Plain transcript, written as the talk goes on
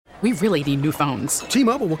We really need new phones.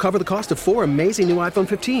 T-Mobile will cover the cost of 4 amazing new iPhone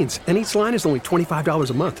 15s, and each line is only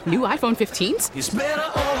 $25 a month. New iPhone 15s? It's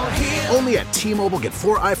better over here. Only at T-Mobile, get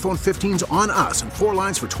 4 iPhone 15s on us and 4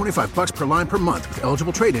 lines for $25 per line per month with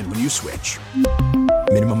eligible trade-in when you switch.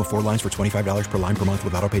 Minimum of 4 lines for $25 per line per month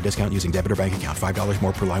with autopay discount using debit or bank account. $5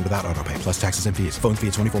 more per line without autopay, plus taxes and fees. Phone fee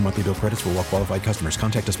at 24 monthly bill credits for well-qualified customers.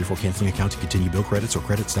 Contact us before canceling account to continue bill credits or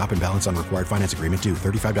credit stop and balance on required finance agreement due.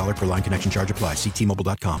 $35 per line connection charge applies. See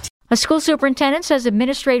T-Mobile.com. A school superintendent says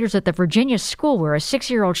administrators at the Virginia school where a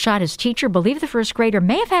 6-year-old shot his teacher believe the first grader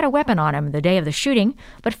may have had a weapon on him the day of the shooting,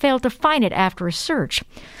 but failed to find it after a search.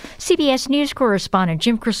 CBS News correspondent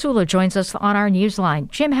Jim Krasula joins us on our newsline.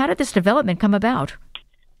 Jim, how did this development come about?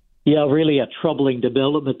 Yeah, really a troubling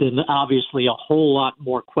development, and obviously a whole lot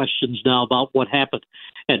more questions now about what happened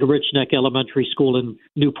at Rich Neck Elementary School in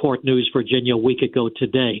Newport News, Virginia, a week ago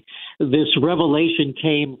today. This revelation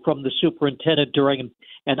came from the superintendent during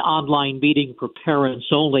an online meeting for parents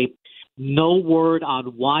only. No word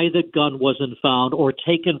on why the gun wasn't found or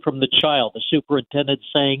taken from the child. The superintendent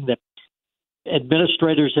saying that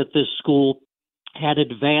administrators at this school had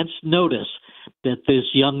advance notice that this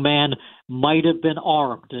young man might have been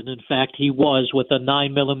armed, and in fact he was, with a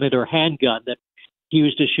 9mm handgun that he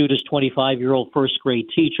used to shoot his 25-year-old first-grade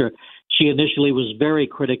teacher. She initially was very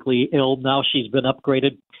critically ill. Now she's been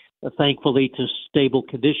upgraded, thankfully, to stable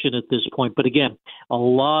condition at this point. But again, a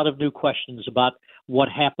lot of new questions about what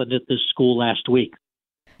happened at this school last week.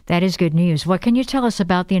 That is good news. What can you tell us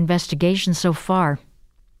about the investigation so far?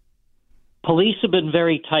 Police have been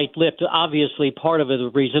very tight-lipped. Obviously, part of it,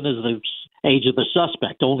 the reason is the age of the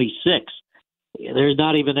suspect, only 6. There's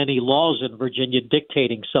not even any laws in Virginia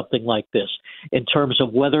dictating something like this in terms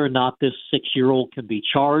of whether or not this 6-year-old can be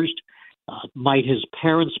charged. Might his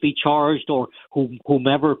parents be charged, or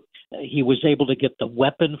whomever he was able to get the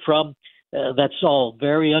weapon from? That's all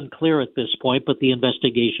very unclear at this point, but the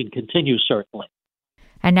investigation continues, certainly.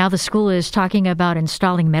 And now the school is talking about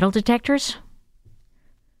installing metal detectors?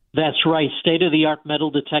 That's right, state-of-the-art metal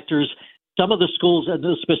detectors. Some of the schools, and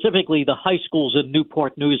specifically the high schools in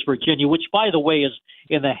Newport News, Virginia, which, by the way, is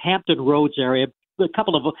in the Hampton Roads area, a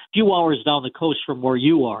few hours down the coast from where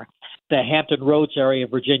you are. The Hampton Roads area,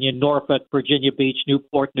 Virginia, Norfolk, Virginia Beach,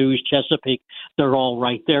 Newport News, Chesapeake, they're all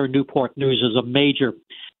right there. Newport News is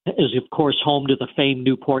of course home to the famed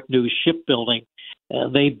Newport News shipbuilding.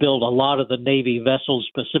 They build a lot of the Navy vessels,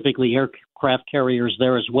 specifically aircraft carriers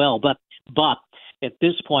there as well. But at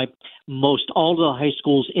this point, most all the high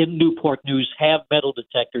schools in Newport News have metal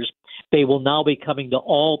detectors. They will now be coming to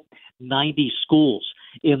all 90 schools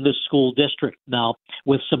in the school district now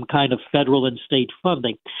with some kind of federal and state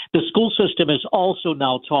funding. The school system is also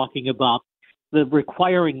now talking about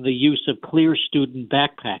requiring the use of clear student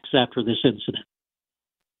backpacks after this incident.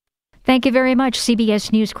 Thank you very much,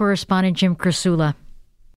 CBS News correspondent Jim Krasula.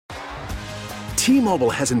 T-Mobile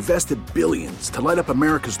has invested billions to light up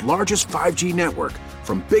America's largest 5G network,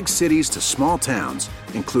 from big cities to small towns,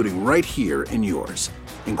 including right here in yours.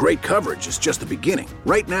 And great coverage is just the beginning.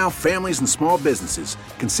 Right now, families and small businesses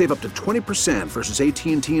can save up to 20% versus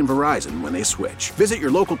AT&T and Verizon when they switch. Visit your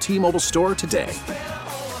local T-Mobile store today.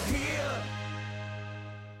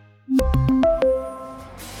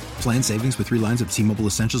 Plan savings with 3 lines of T-Mobile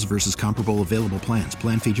Essentials versus comparable available plans.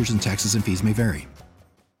 Plan features and taxes and fees may vary.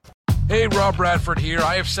 Hey, Rob Bradford here.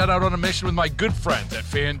 I have set out on a mission with my good friends at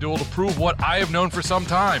FanDuel to prove what I have known for some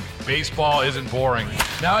time. Baseball isn't boring.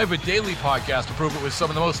 Now I have a daily podcast to prove it with some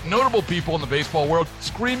of the most notable people in the baseball world,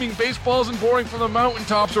 screaming baseball isn't boring from the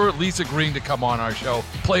mountaintops, or at least agreeing to come on our show.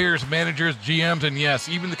 Players, managers, GMs, and yes,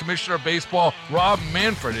 even the commissioner of baseball, Rob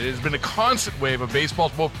Manfred. It has been a constant wave of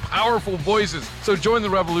baseball's most powerful voices. So join the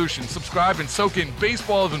revolution. Subscribe and soak in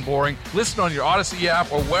Baseball Isn't Boring. Listen on your Odyssey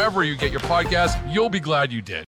app or wherever you get your podcasts. You'll be glad you did.